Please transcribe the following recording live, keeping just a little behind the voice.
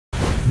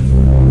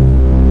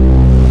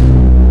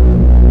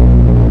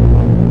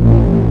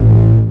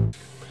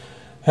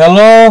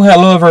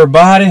Hello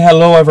everybody,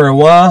 hello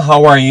everyone,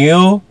 how are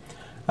you?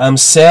 I'm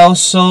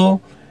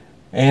Celso,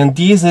 and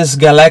this is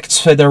Galactic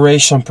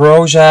Federation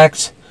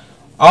project,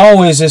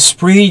 always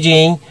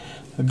spreading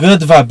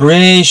good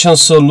vibration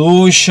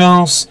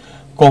solutions,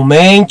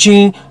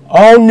 commenting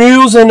all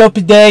news and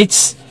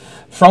updates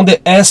from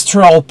the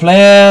astral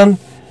plane,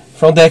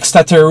 from the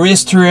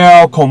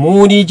extraterrestrial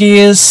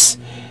communities,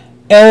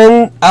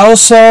 and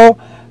also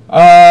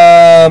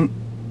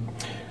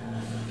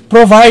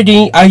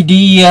providing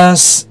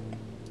ideas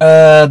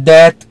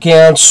that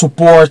can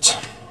support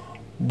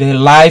the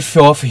life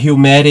of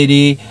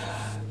humanity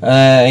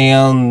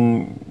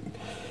and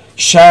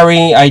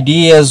sharing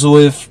ideas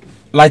with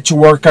light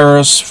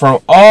workers from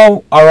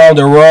all around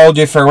the world,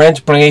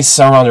 different places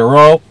around the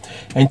world.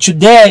 And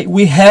today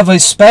we have a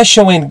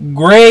special and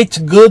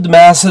great good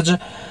message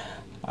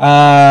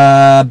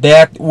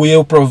that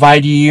will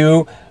provide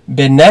you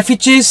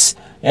benefits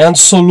and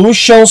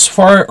solutions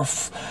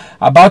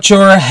about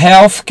your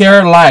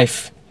healthcare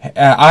life,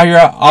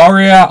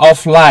 area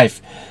of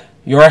life,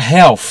 your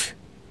health.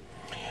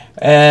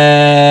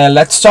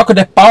 Let's talk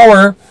the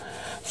power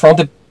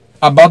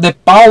about the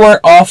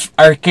power of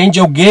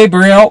Archangel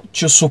Gabriel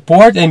to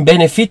support and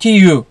benefit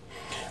you.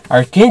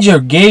 Archangel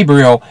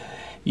Gabriel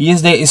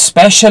is the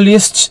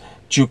specialist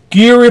to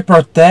cure,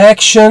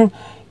 protection,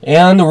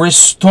 and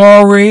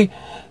restore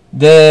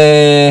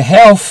the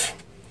health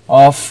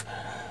of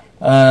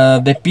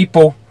the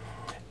people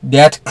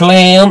that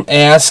claim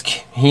ask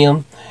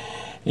him.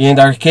 And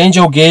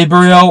Archangel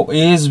Gabriel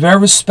is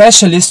very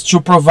specialist to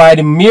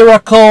provide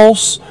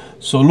miracles,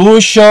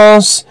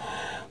 solutions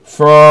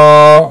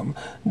for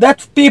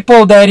that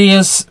people that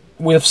is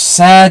with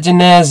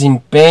sadness,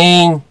 in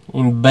pain,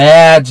 in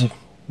bad,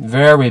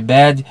 very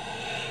bad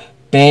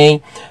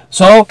pain.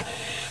 So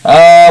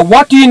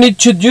what do you need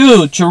to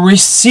do to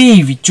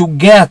receive, to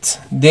get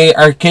the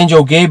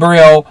Archangel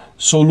Gabriel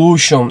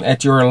solution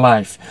at your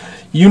life?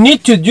 You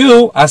need to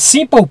do a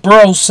simple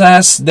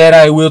process that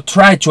I will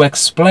try to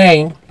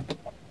explain.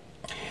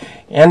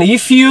 And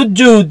if you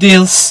do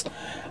this,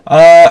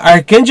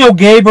 Archangel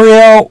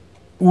Gabriel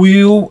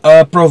will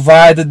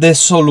provide the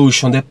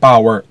solution, the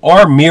power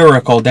or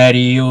miracle that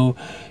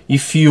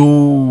if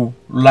you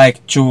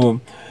like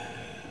to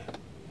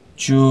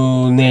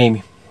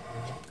name.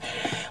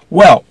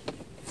 Well,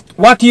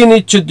 what you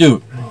need to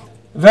do?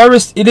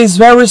 It is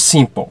very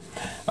simple.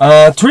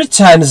 3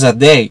 times a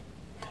day,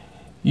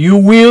 you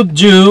will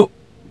do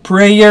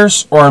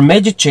prayers or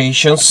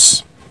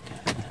meditations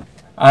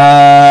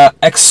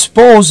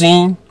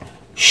exposing,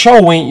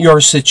 showing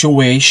your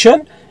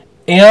situation,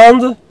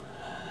 and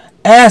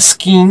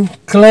asking,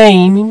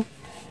 claiming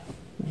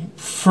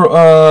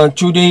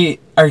to the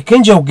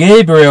Archangel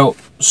Gabriel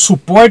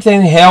support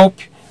and help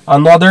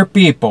another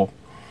people.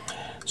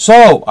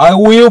 So I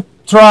will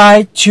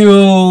try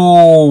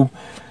to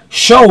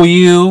show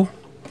you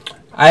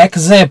an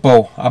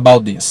example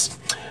about this.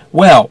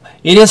 Well,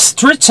 it is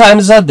 3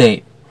 times a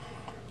day.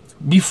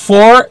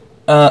 Before,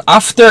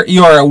 after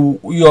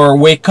your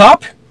wake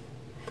up,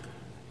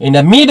 in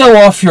the middle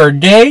of your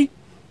day,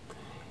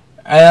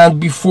 and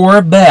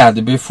before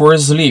bed, before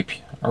sleep.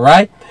 All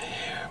right.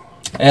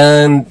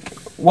 And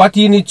what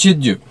you need to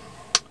do?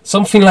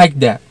 Something like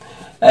that.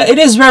 It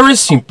is very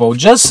simple,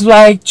 just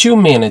like 2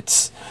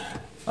 minutes.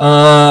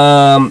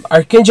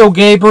 Archangel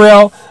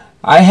Gabriel,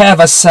 I have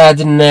a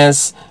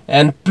sadness,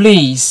 and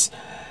please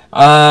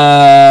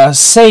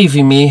save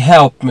me,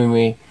 help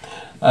me,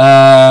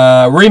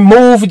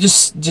 remove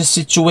this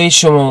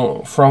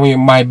situation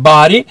from my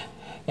body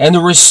and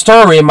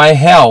restore my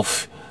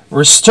health,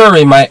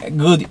 restore my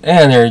good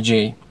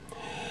energy.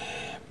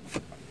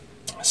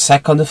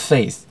 Second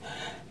phase.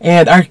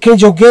 And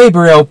Archangel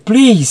Gabriel,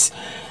 please,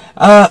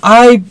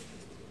 I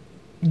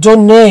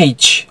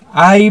donate,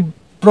 I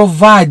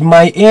provide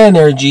my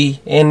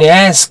energy and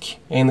ask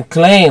and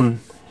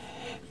claim,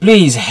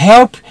 please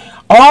help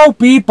all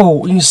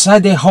people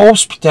inside the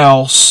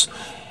hospitals,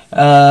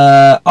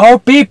 all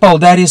people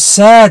that is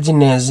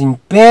sadness, in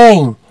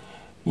pain,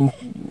 in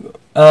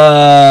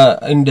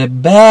the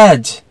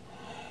bed.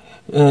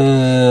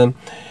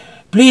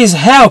 Please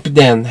help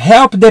them,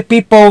 help the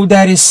people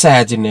that is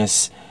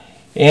sadness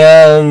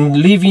and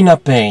live in a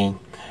pain.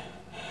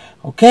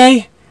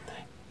 Okay,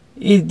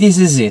 this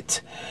is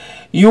it.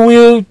 You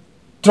will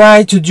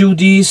try to do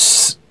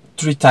this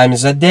 3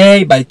 times a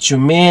day by 2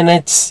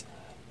 minutes.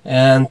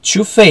 And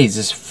 2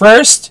 phases.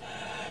 First,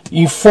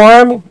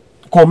 inform,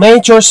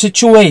 comment your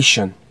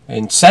situation.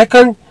 And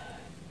second,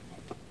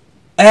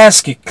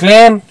 ask,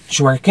 claim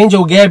to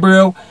Archangel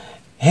Gabriel,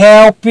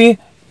 help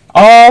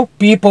all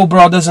people,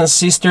 brothers and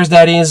sisters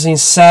that is in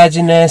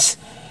sadness,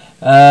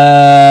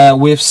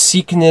 with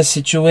sickness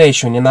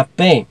situation, in a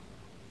pain.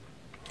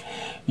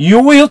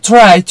 You will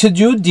try to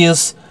do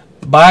this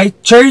by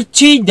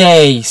 30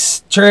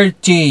 days.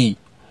 30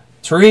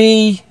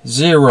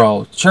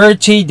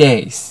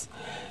 days.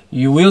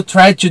 You will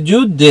try to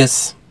do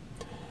this.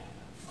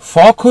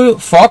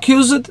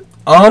 Focused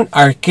on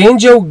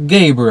Archangel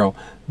Gabriel,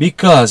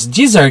 because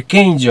this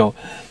Archangel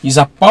is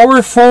a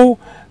powerful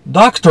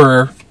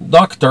doctor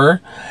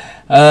doctor,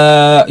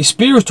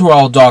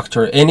 spiritual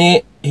doctor,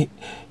 and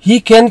he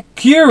can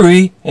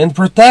cure and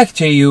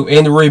protect you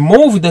and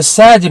remove the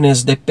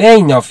sadness, the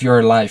pain of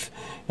your life,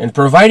 and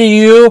provide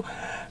you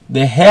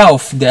the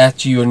health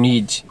that you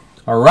need.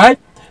 Alright?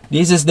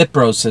 This is the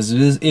process.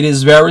 It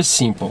is very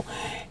simple.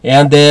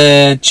 And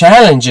the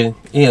challenge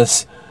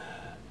is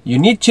you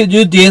need to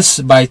do this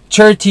by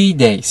 30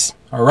 days.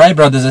 Alright,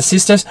 brothers and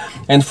sisters?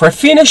 And for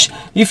finish,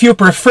 if you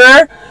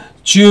prefer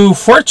to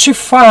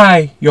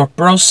fortify your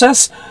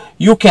process,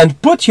 you can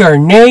put your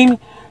name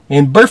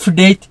and birth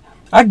date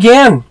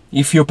again,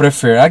 if you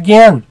prefer.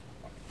 Again,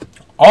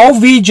 all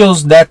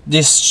videos that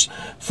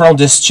from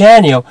this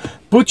channel,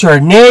 put your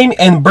name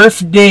and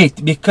birth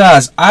date,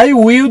 because I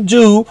will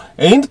do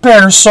in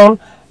person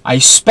a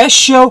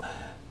special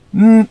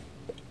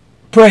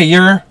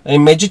prayer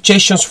and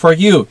meditations for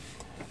you,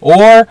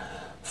 or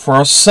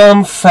for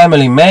some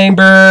family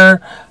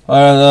member,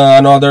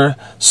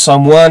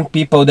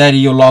 people that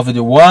you love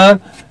the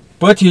one.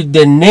 Put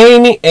the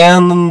name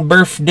and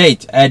birth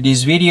date at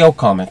this video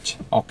comment,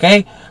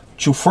 okay?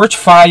 To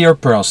fortify your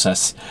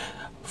process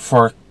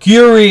for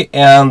cure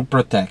and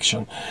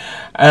protection.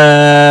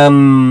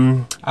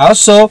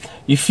 Also,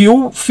 if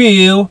you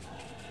feeling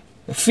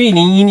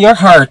in your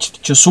heart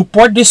to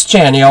support this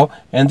channel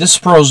and this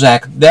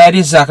project, there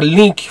is a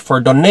link for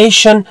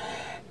donation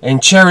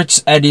and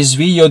charities at this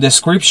video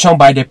description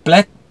by the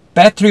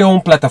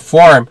Patreon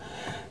platform,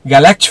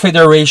 Galactic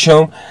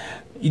Federation.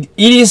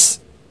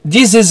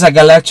 This is a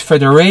Galactic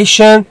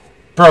Federation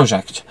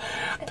project.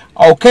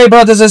 Okay,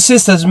 brothers and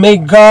sisters, may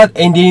God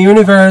and the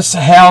universe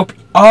help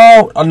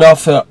all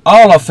of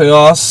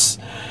us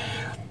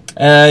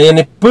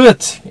and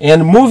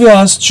move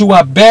us to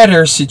a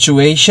better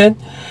situation.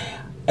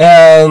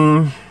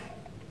 And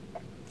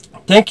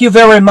thank you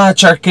very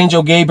much,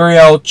 Archangel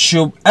Gabriel,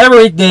 to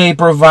every day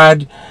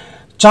provide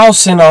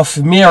thousands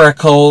of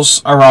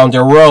miracles around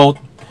the world.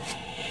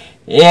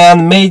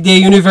 And may the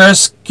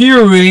universe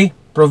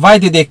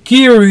provide the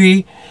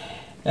cure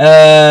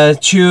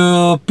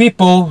to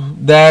people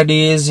that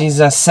is in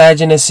a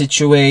sadness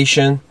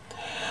situation.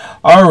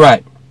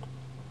 Alright.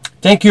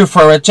 Thank you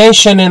for your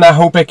attention, and I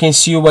hope I can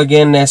see you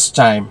again next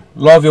time.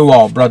 Love you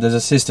all, brothers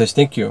and sisters.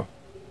 Thank you.